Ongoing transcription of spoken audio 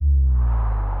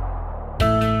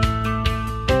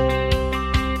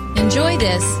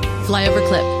this Flyover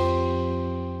clip.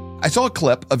 I saw a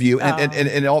clip of you,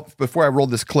 and before I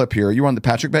rolled this clip here, you were on the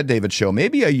Patrick Bet-David show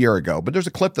maybe a year ago, but there's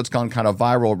a clip that's gone kind of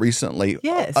viral recently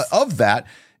of that,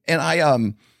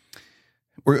 and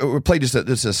we played just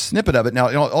a snippet of it. Now,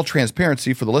 in all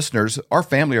transparency for the listeners, our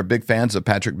family are big fans of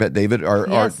Patrick Bet-David.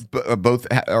 Both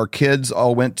our kids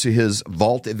all went to his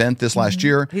Vault event this last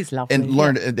year. He's lovely. And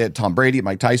learned that Tom Brady,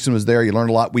 Mike Tyson was there. You learned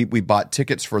a lot. We bought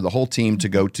tickets for the whole team to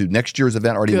go to next year's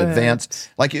event already in advance.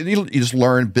 Like you just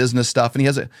learn business stuff, and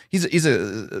he's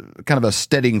a kind of a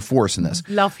steadying force in this.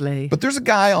 Lovely. But there's a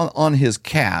guy on his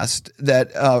cast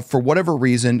that for whatever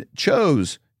reason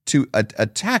chose to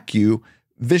attack you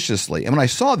viciously. And when I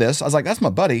saw this, I was like, that's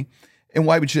my buddy. And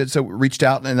why would you? So we reached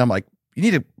out, and I'm like, you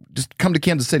need to just come to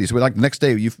Kansas City. So the next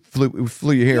day we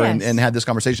flew you here and had this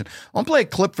conversation. I want to play a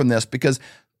clip from this because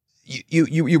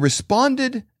you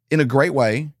responded in a great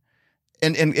way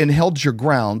and held your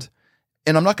ground.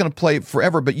 And I'm not going to play it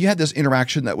forever, but you had this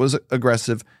interaction that was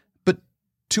aggressive. But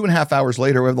 2.5 hours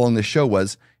later, however long this show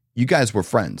was, you guys were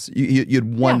friends.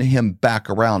 You'd won him back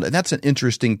around. And that's an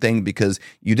interesting thing because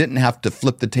you didn't have to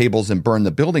flip the tables and burn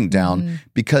the building down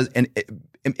because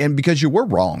you were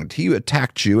wronged. He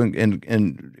attacked you and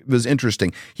it was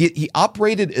interesting. He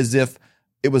operated as if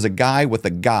it was a guy with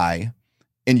a guy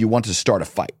and you want to start a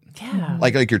fight. Yeah.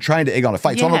 Like you're trying to egg on a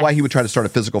fight. So I don't know why he would try to start a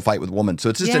physical fight with a woman. So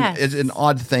it's just it's an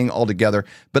odd thing altogether.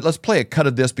 But let's play a cut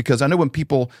of this because I know when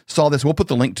people saw this, we'll put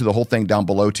the link to the whole thing down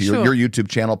below to your YouTube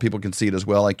channel. People can see it as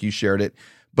well, like you shared it.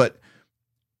 But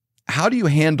how do you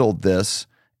handle this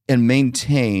and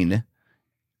maintain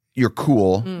your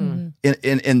cool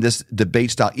in this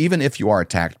debate style, even if you are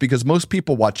attacked? Because most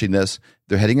people watching this,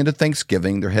 they're heading into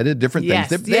Thanksgiving. They're headed to different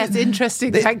things.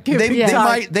 Interesting. Thanksgiving.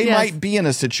 They might be in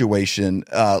a situation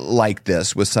like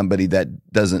this with somebody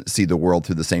that doesn't see the world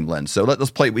through the same lens. So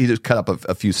let's play. We just cut up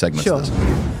a few segments of this.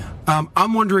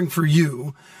 I'm wondering for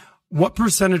you, what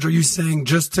percentage are you saying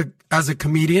just to, as a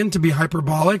comedian, to be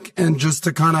hyperbolic and just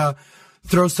to kind of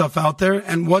throw stuff out there,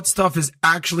 and what stuff is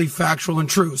actually factual and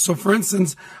true? So, for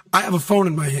instance, I have a phone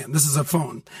in my hand. This is a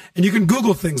phone, and you can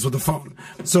Google things with a phone.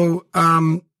 So,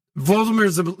 Volodymyr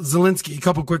Zelensky, a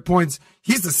couple quick points.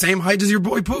 He's the same height as your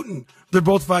boy Putin. They're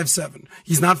both 5'7".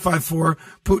 He's not 5'4".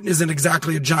 Putin isn't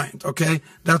exactly a giant. Okay,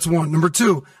 that's one. Number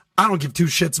two, I don't give two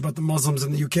shits about the Muslims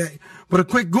in the UK, but a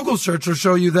quick Google search will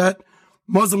show you that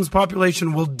Muslims'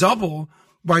 population will double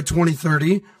by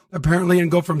 2030, apparently, and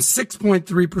go from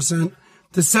 6.3%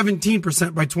 to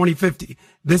 17% by 2050.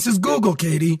 This is Google,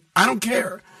 Katie. I don't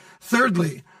care.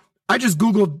 Thirdly, I just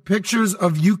Googled pictures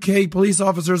of UK police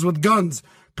officers with guns.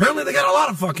 Apparently they got a lot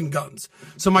of fucking guns.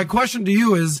 So my question to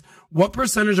you is, what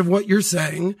percentage of what you're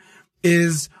saying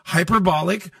is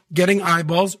hyperbolic, getting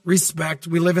eyeballs, respect,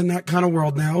 we live in that kind of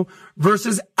world now,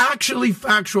 versus actually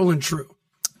factual and true?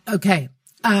 Okay.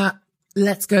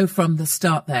 Let's go from the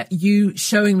start there. You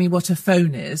showing me what a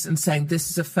phone is and saying this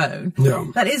is a phone. Yeah.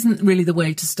 That isn't really the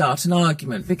way to start an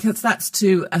argument, because that's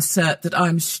to assert that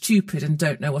I'm stupid and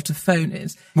don't know what a phone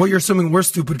is. Well, you're assuming we're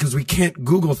stupid because we can't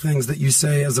Google things that you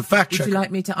say as a fact checker. Would you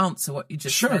like me to answer what you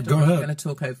just said? Sure, go ahead. Are you going to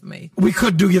talk over me? We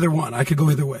could do either one. I could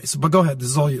go either way. So, but go ahead. This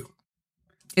is all you.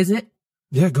 Is it?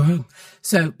 Yeah, go ahead.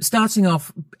 So starting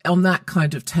off on that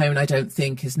kind of tone, I don't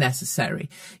think is necessary.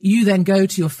 You then go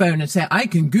to your phone and say, I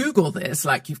can Google this,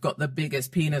 like you've got the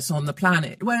biggest penis on the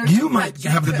planet. Whereas you might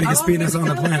have the biggest penis on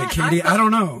the planet, Katie. I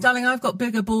don't know. Darling, I've got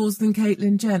bigger balls than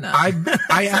Caitlyn Jenner.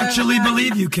 I actually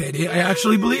believe you, Katie. I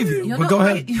actually believe you. But go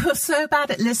ahead. You're so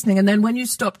bad at listening. And then when you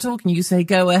stop talking, you say,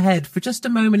 go ahead for just a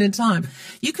moment in time.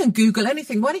 You can Google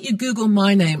anything. Why don't you Google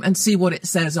my name and see what it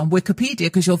says on Wikipedia?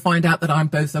 Because you'll find out that I'm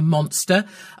both a monster,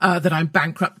 that I'm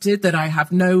bankrupted, that I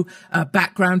have no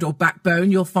background or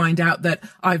backbone. You'll find out that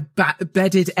I've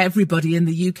bedded everybody in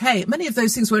the UK. Many of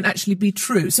those things won't actually be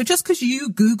true. So just because you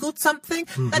Googled something,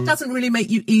 that doesn't really make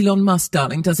you Elon Musk,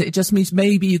 darling, does it? It just means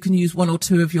maybe you can use one or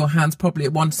two of your hands, probably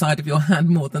one side of your hand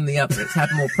more than the other. It's had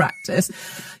more practice.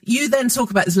 You then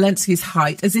talk about Zelensky's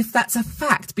height as if that's a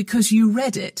fact because you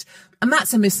read it. And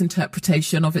that's a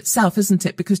misinterpretation of itself, isn't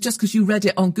it? Because just because you read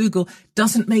it on Google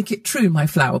doesn't make it true, my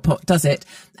flower pot, does it?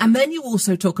 And then you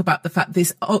also talk about the fact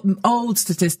this old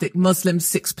statistic, Muslims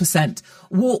 6%.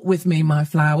 Walk with me, my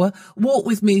flower. Walk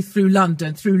with me through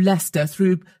London, through Leicester,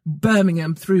 through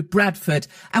Birmingham, through Bradford,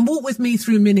 and walk with me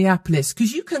through Minneapolis,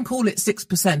 because you can call it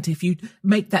 6% if you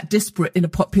make that disparate in a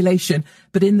population.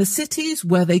 But in the cities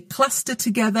where they cluster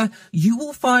together, you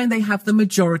will find they have the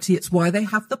majority. It's why they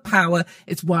have the power.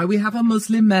 It's why we have have a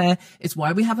Muslim mayor. It's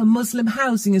why we have a Muslim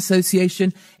housing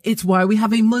association. It's why we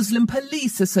have a Muslim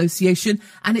police association.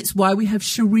 And it's why we have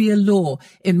Sharia law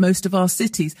in most of our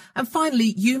cities. And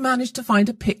finally, you managed to find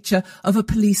a picture of a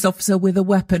police officer with a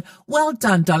weapon. Well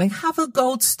done, darling. Have a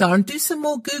gold star and do some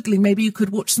more Googling. Maybe you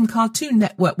could watch some Cartoon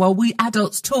Network while we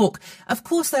adults talk. Of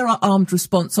course, there are armed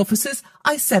response officers.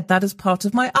 I said that as part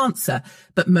of my answer.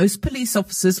 But most police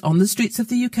officers on the streets of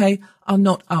the UK are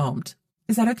not armed.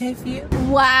 Is that okay for you?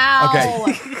 Wow.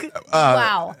 Okay.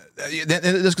 Wow.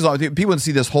 This goes on. People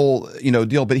see this whole,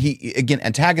 deal, but he again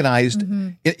antagonized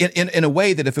in a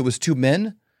way that if it was two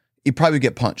men, he'd probably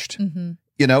get punched. And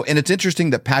it's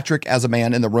interesting that Patrick, as a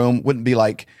man in the room, wouldn't be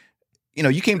like,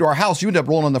 you came to our house, you ended up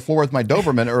rolling on the floor with my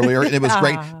Doberman earlier, and it was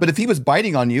great. But if he was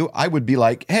biting on you, I would be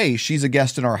like, hey, she's a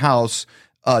guest in our house.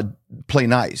 Play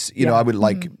nice. I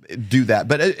would do that.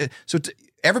 But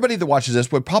everybody that watches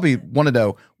this would probably want to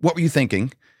know, what were you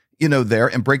thinking, there,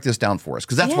 and break this down for us.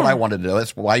 Because that's what I wanted to know.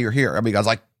 That's why you're here. I mean, I was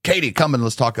like, Katie, come and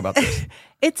let's talk about this.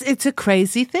 It's a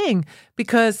crazy thing,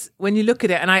 because when you look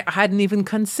at it, and I hadn't even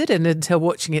considered until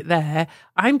watching it there,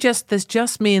 there's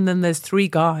just me, and then there's three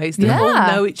guys that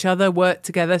all know each other, work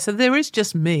together. So there is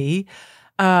just me.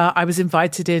 I was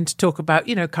invited in to talk about,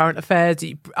 current affairs,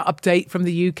 update from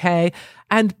the UK.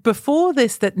 And before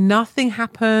this, that nothing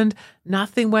happened,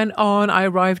 nothing went on. I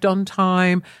arrived on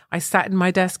time. I sat in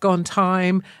my desk on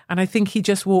time. And I think he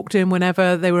just walked in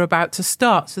whenever they were about to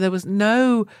start. So there was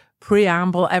no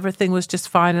preamble. Everything was just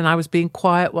fine. And I was being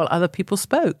quiet while other people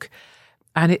spoke.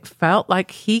 And it felt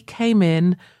like he came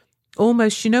in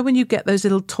almost, when you get those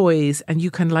little toys and you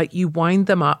can you wind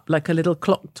them up like a little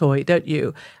clock toy, don't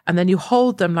you? And then you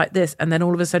hold them like this, and then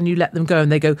all of a sudden you let them go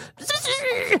and they go,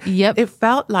 yep. It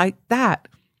felt like that.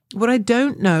 What I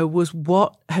don't know was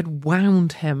what had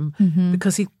wound him,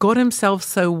 because he got himself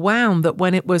so wound that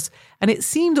when it was, and it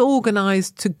seemed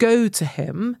organized to go to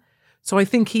him. So I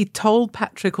think he told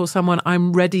Patrick or someone,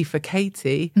 I'm ready for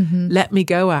Katie, let me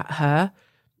go at her.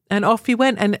 And off he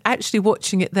went. And actually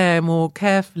watching it there more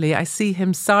carefully, I see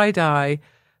him side-eye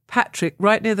Patrick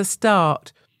right near the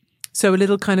start. So a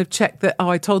little kind of check that,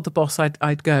 I told the boss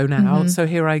I'd go now. So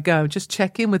here I go. Just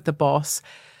check in with the boss.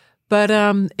 But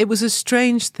it was a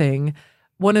strange thing.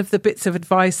 One of the bits of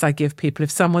advice I give people,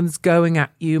 if someone's going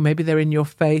at you, maybe they're in your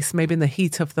face, maybe in the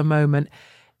heat of the moment,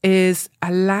 is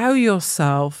allow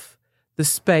yourself the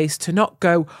space to not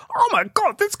go, oh my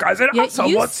God, this guy's an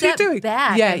asshole. What's he doing?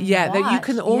 That you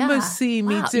can almost see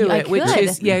me do it, which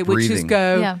is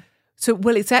go. Yeah. So,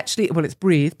 it's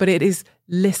breathe, but it is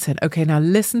listen. Okay, now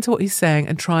listen to what he's saying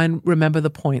and try and remember the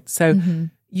point. So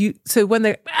so when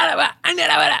they,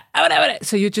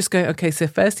 so you're just going, okay, so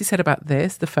first he said about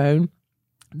this, the phone,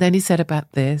 then he said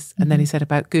about this, and then he said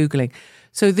about Googling.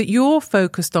 So that you're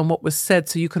focused on what was said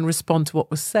so you can respond to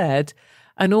what was said.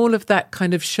 And all of that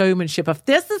kind of showmanship of,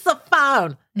 this is a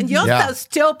phone, and you're so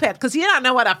stupid because you don't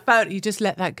know what a phone. You just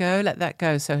let that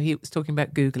go. So he was talking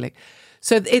about Googling.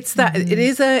 So it's that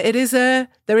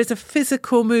there is a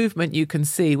physical movement you can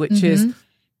see, which is,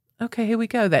 okay, here we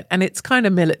go then. And it's kind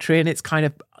of military, and it's kind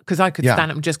of, because I could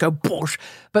stand up and just go, Bosh,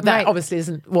 but that obviously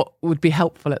isn't what would be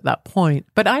helpful at that point.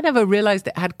 But I never realized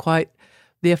it had quite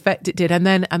the effect it did. And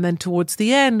then towards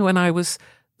the end, when I was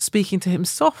speaking to him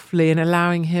softly and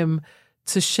allowing him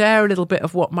to share a little bit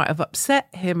of what might have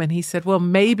upset him. And he said, well,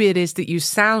 maybe it is that you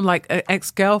sound like an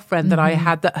ex-girlfriend that I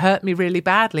had that hurt me really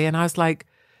badly. And I was like,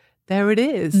 there it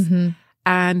is.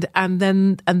 And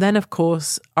then of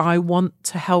course, I want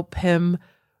to help him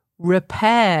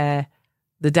repair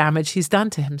the damage he's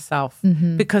done to himself,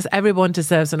 because everyone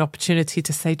deserves an opportunity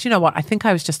to say, do you know what? I think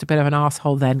I was just a bit of an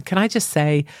asshole then. Can I just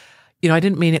say, I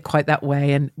didn't mean it quite that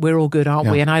way, and we're all good, aren't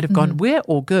we? And I'd have gone, we're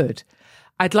all good.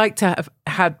 I'd like to have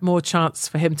had more chance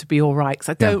for him to be all right, because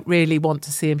I don't really want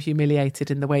to see him humiliated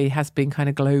in the way he has been kind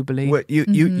of globally. Well,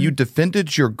 you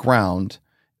defended your ground,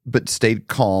 but stayed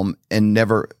calm and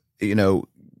never,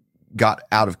 got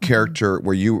out of character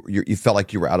where you felt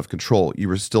like you were out of control. You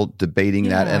were still debating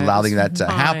that and allowing that to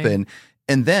happen.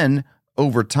 And then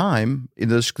over time,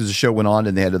 because the show went on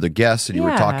and they had other guests and you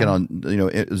were talking on,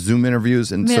 Zoom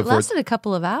interviews and so forth. It lasted a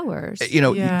couple of hours.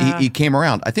 He came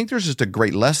around. I think there's just a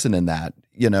great lesson in that,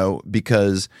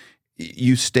 because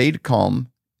you stayed calm,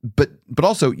 but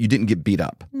also you didn't get beat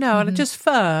up. No, and just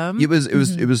firm. It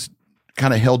was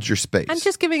kind of held your space. And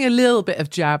just giving a little bit of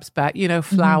jabs back,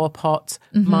 flower pot,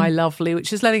 my lovely,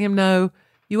 which is letting him know,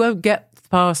 you won't get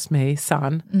past me,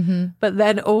 son. But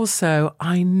then also,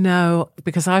 I know,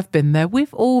 because I've been there,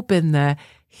 we've all been there.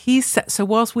 So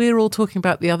whilst we're all talking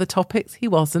about the other topics, he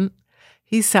wasn't.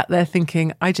 He sat there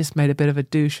thinking, I just made a bit of a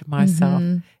douche of myself.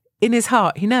 In his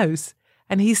heart, he knows.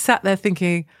 And he sat there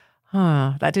thinking,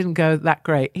 that didn't go that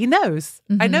great. He knows.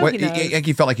 I know he knows.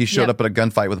 He felt like he showed up at a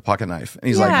gunfight with a pocket knife. And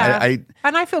he's like,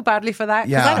 and I feel badly for that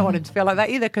because I don't want him to feel like that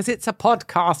either because it's a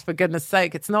podcast, for goodness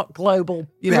sake. It's not global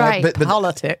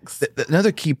politics.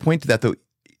 Another key point to that, though,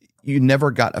 you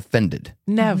never got offended.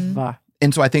 Never.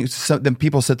 And so I think then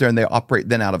people sit there and they operate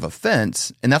then out of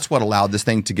offense. And that's what allowed this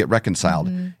thing to get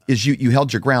reconciled is you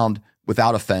held your ground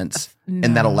without offense.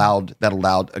 And that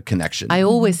allowed a connection. I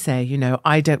always say,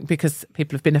 I don't, because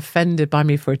people have been offended by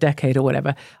me for a decade or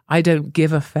whatever, I don't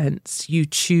give offense. You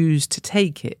choose to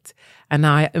take it. And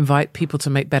I invite people to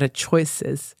make better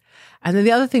choices. And then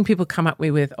the other thing people come at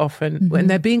me with often when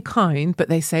they're being kind, but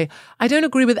they say, I don't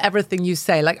agree with everything you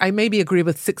say. Like I maybe agree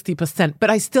with 60%, but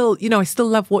I still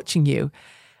love watching you.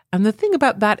 And the thing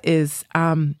about that is,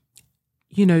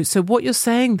 so what you're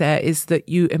saying there is that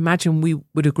you imagine we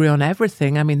would agree on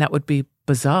everything. I mean, that would be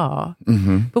bizarre.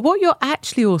 But what you're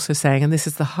actually also saying, and this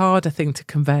is the harder thing to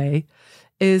convey,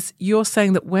 is you're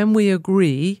saying that when we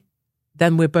agree,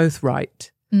 then we're both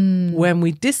right. When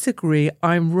we disagree,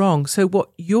 I'm wrong. So what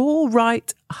you're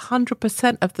right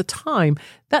 100% of the time,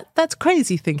 that's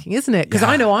crazy thinking, isn't it? Because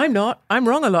I know I'm not. I'm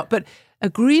wrong a lot. But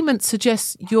agreement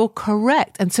suggests you're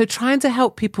correct. And so trying to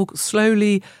help people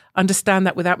slowly understand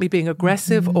that without me being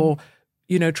aggressive or,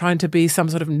 trying to be some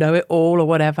sort of know-it-all or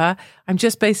whatever. I'm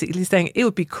just basically saying it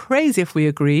would be crazy if we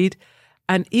agreed.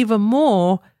 And even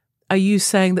more, are you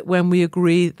saying that when we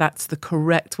agree, that's the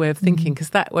correct way of thinking?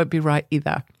 Because that won't be right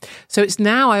either. So it's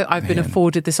now I've been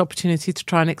afforded this opportunity to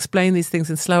try and explain these things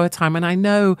in slower time. And I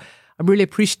know I'm really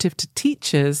appreciative to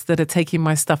teachers that are taking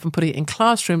my stuff and putting it in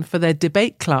classroom for their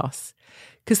debate class.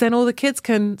 Because then all the kids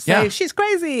can say, she's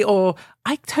crazy, or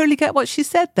I totally get what she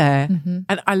said there.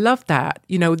 And I love that.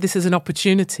 This is an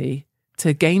opportunity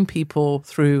to gain people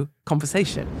through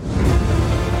conversation.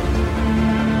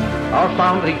 Our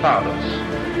founding fathers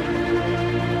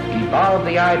evolved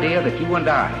the idea that you and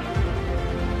I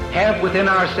have within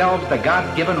ourselves the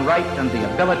God-given right and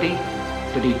the ability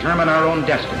to determine our own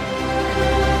destiny.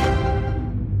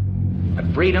 But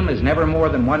freedom is never more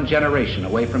than one generation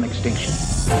away from extinction.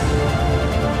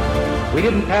 We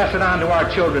didn't pass it on to our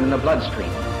children in the bloodstream.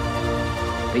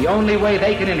 The only way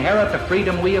they can inherit the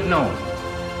freedom we have known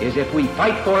is if we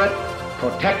fight for it,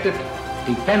 protect it,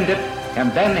 defend it, and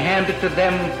then hand it to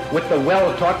them with the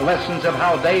well-taught lessons of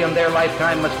how they in their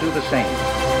lifetime must do the same.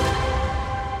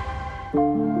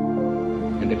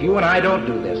 And if you and I don't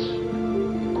do this,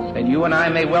 then you and I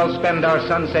may well spend our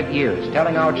sunset years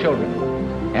telling our children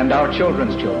and our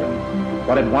children's children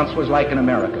what it once was like in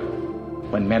America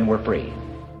when men were free.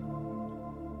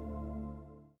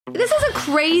 This is a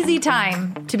crazy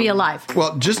time to be alive.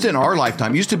 Well, just in our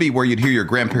lifetime, used to be where you'd hear your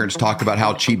grandparents talk about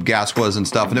how cheap gas was and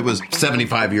stuff, and it was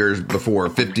 75 years before,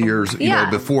 50 years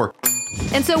before.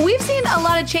 And so we've seen a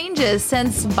lot of changes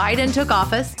since Biden took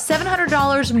office.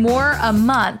 $700 more a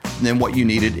month than what you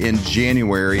needed in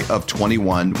January of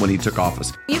 21 when he took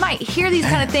office. You might hear these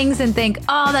kind of things and think,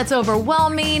 oh, that's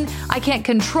overwhelming. I can't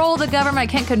control the government. I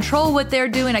can't control what they're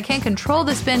doing. I can't control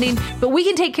the spending, but we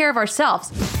can take care of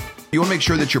ourselves. You want to make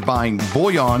sure that you're buying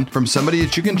bullion from somebody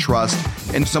that you can trust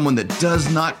and someone that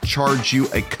does not charge you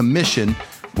a commission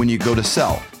when you go to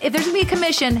sell. If there's going to be a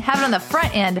commission, have it on the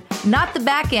front end, not the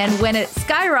back end when it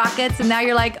skyrockets and now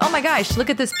you're like, oh my gosh, look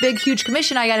at this big, huge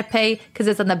commission I got to pay because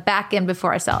it's on the back end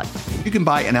before I sell it. You can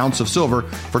buy an ounce of silver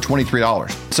for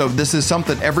 $23. So this is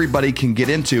something everybody can get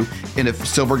into. And if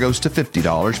silver goes to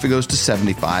 $50, if it goes to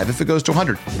 $75, if it goes to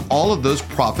 $100, all of those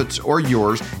profits are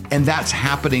yours. And that's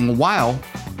happening while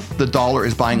the dollar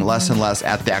is buying less and less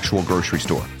at the actual grocery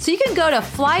store. So you can go to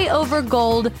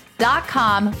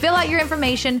flyovergold.com, fill out your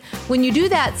information. When you do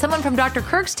that, someone from Dr.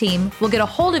 Kirk's team will get a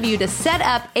hold of you to set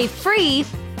up a free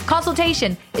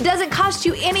consultation. It doesn't cost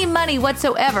you any money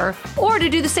whatsoever. Or to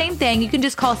do the same thing, you can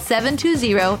just call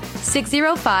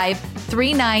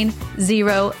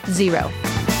 720-605-3900.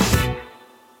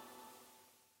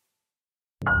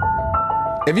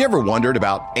 Have you ever wondered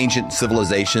about ancient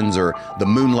civilizations or the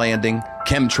moon landing,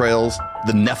 chemtrails,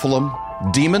 the Nephilim,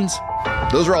 demons?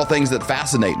 Those are all things that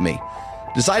fascinate me.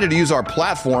 Decided to use our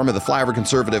platform of the Flyover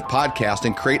Conservative podcast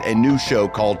and create a new show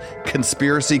called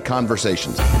Conspiracy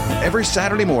Conversations. Every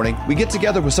Saturday morning, we get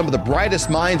together with some of the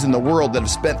brightest minds in the world that have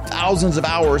spent thousands of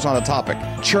hours on a topic,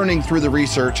 churning through the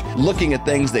research, looking at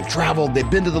things. They've traveled, they've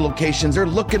been to the locations, they're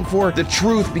looking for the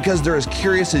truth because they're as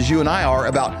curious as you and I are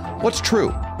about what's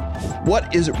true.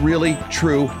 What is really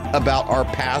true about our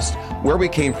past, where we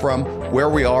came from, where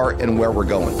we are, and where we're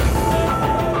going?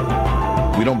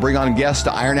 We don't bring on guests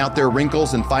to iron out their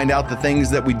wrinkles and find out the things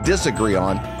that we disagree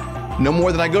on. No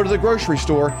more than I go to the grocery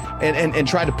store and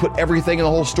try to put everything in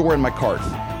the whole store in my cart.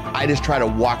 I just try to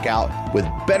walk out with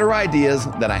better ideas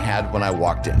than I had when I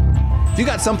walked in. If you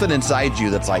got something inside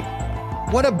you that's like,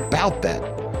 what about that?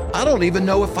 I don't even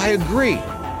know if I agree,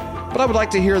 but I would like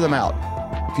to hear them out.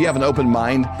 If you have an open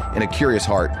mind and a curious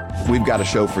heart, we've got a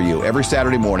show for you every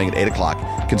Saturday morning at 8 o'clock,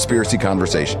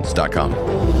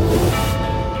 conspiracyconversations.com.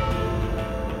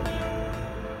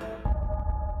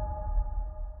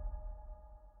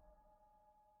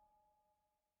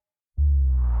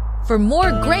 For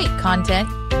more great content,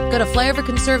 go to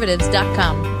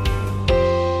flyoverconservatives.com.